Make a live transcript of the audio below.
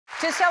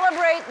To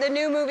celebrate the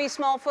new movie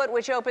Smallfoot,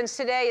 which opens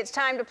today, it's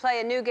time to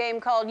play a new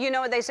game called You Know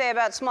What They Say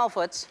About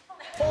Smallfoots.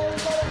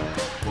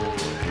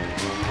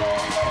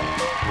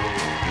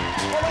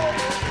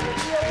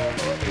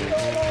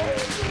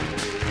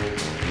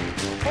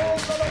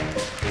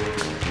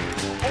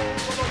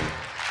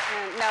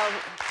 No,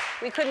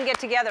 we couldn't get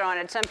together on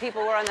it. Some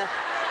people were on the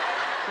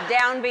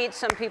downbeat,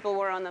 some people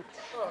were on the...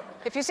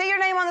 If you see your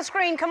name on the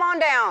screen, come on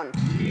down.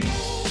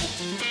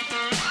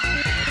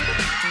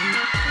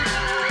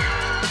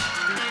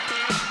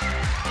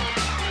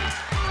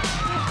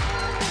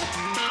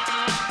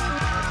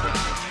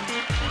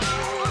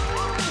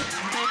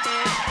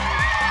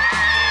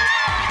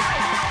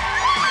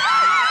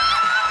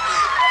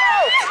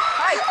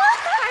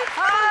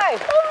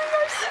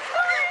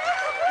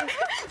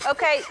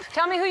 Okay,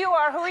 tell me who you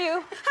are. Who are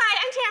you? Hi,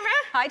 I'm Tamara.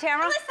 Hi,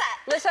 Tamara. Alyssa.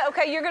 Alyssa,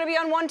 okay, you're going to be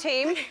on one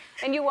team.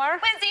 And you are?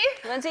 Lindsay.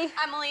 Lindsay?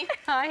 Emily.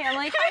 Hi,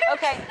 Emily.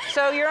 Okay,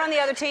 so you're on the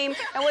other team.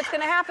 And what's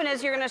going to happen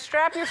is you're going to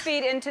strap your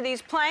feet into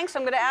these planks.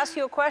 I'm going to ask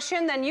you a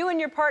question. Then you and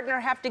your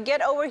partner have to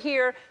get over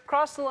here,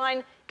 cross the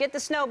line, get the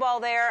snowball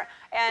there.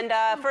 And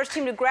first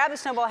team to grab the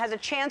snowball has a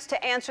chance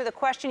to answer the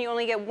question. You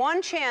only get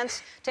one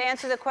chance to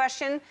answer the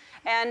question.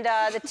 And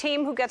the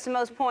team who gets the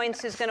most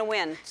points is going to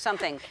win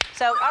something.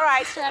 So, all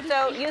right.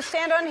 So you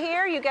stand on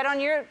here. You get on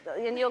your,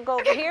 and you'll go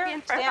over here.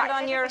 Stand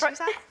on your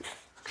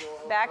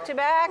back to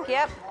back.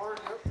 Yep.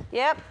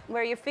 Yep.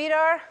 Where your feet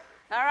are.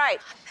 All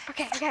right.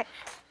 Okay. Okay.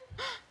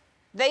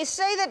 They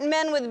say that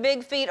men with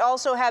big feet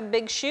also have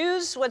big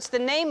shoes. What's the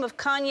name of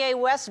Kanye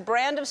West's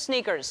brand of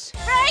sneakers?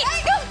 Right.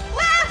 Go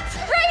left.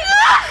 Right.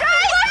 Left.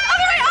 Right. All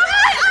the way. All the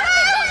way. All the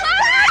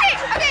way. Right.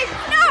 Okay.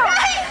 No.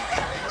 Right.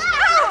 No.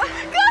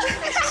 Go.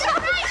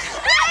 Right.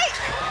 Right.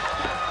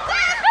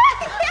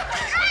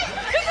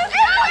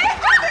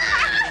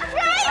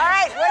 All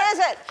right. What is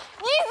it?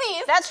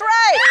 Yeezys. That's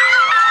right.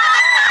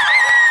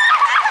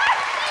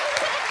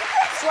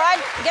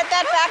 Slide. Get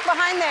that back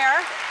behind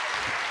there.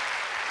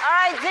 All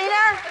right,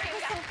 Zena.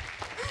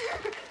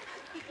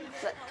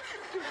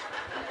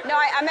 No,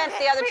 I meant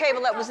the other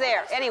table that was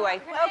there. Anyway,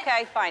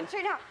 okay, fine.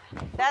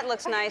 That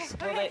looks nice.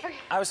 Well,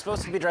 I was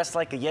supposed to be dressed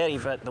like a Yeti,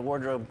 but the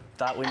wardrobe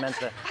thought we meant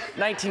the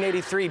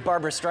 1983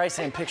 Barbra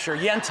Streisand picture,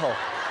 Yentl.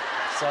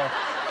 So.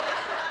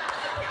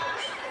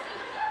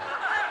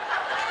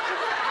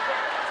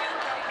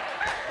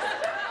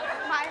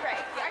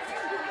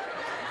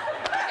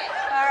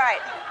 All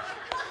right.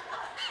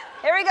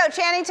 Here we go.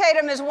 Channing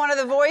Tatum is one of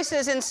the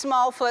voices in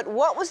Smallfoot.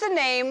 What was the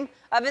name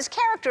of his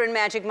character in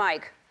Magic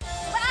Mike?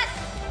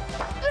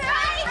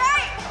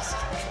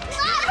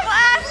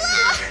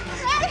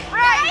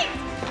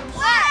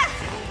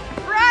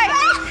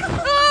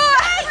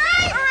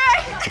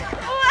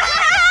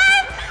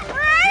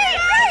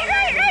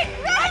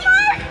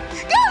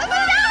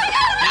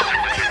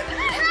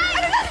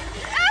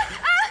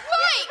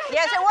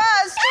 Yes, it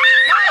was.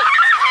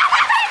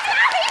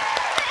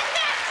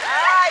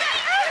 All right.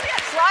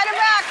 Slide him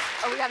back.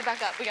 Oh, we gotta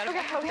back up. We gotta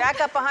back up.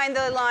 Back up behind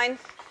the line.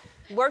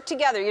 Work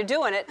together. You're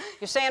doing it.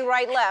 You're saying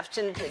right, left,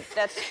 and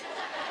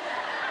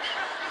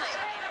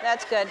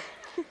that's good.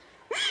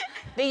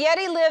 The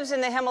Yeti lives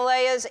in the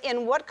Himalayas.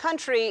 In what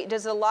country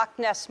does the Loch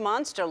Ness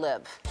Monster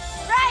live?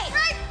 Right.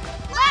 Right.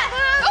 Left.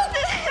 Oh,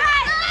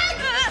 right.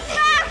 Left.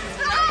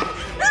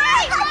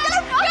 Right. Left.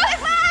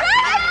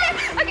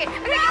 Okay. Okay.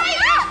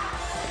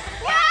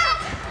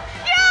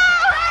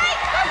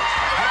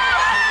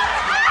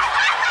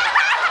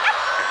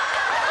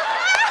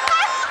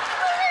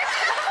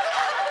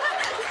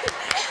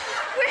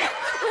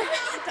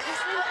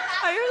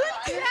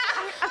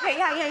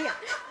 Okay, yeah.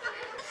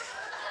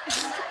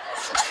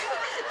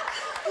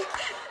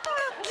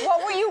 What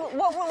were you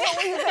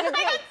going to do?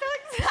 I got so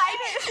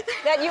excited.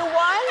 That you won?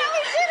 No, we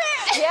did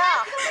it.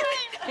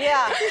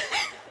 Yeah.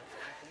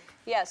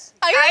 Yes.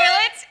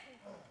 Ireland?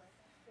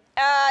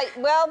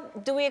 Well,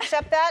 do we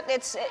accept that?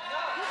 It's...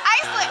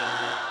 Iceland.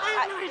 I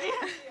have no idea.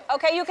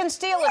 Okay, you can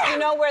steal if you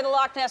know where the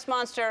Loch Ness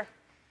Monster...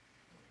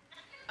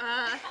 The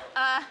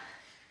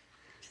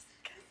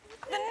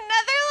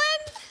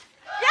Netherlands?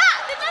 Yeah,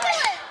 the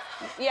Netherlands.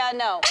 Yeah,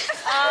 no.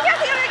 Yeah.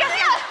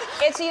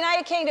 It's the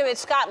United Kingdom.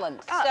 It's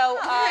Scotland. So,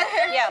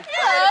 yeah.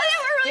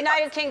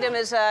 United Kingdom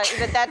is,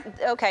 but that,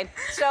 okay.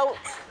 So,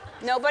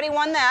 nobody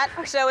won that.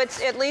 So,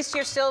 it's, at least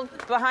you're still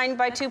behind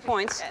by 2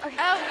 points. Oh,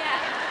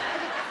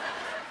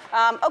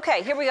 yeah.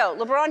 Okay, here we go.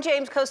 LeBron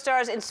James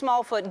co-stars in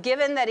Smallfoot.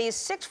 Given that he's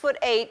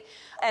 6'8"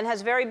 and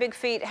has very big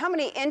feet, how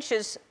many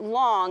inches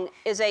long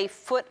is a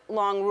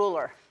foot-long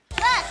ruler?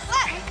 Left,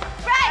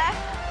 left, right,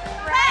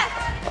 left,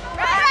 right,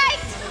 right,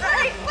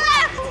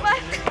 left,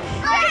 left,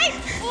 right,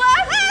 left, right.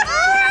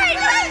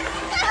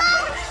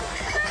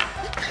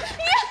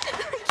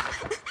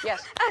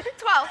 Yes.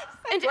 12.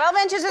 12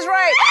 inches is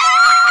right.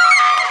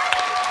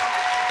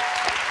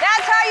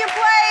 That's how you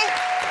play.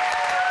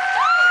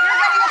 You're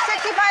getting a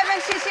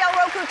 65-inch TCL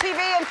Roku TV,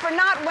 and for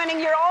not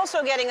winning, you're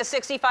also getting a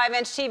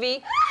 65-inch TV.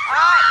 All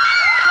right.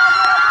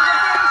 Smallfoot opens in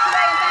theaters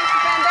today, and thanks to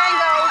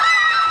Fandango.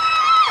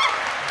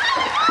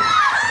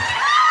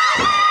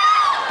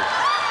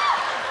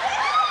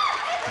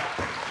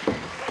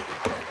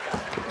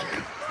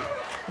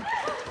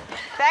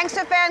 Thanks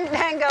to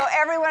Fandango,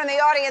 everyone in the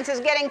audience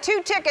is getting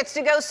 2 tickets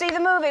to go see the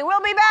movie.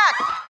 We'll be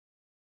back.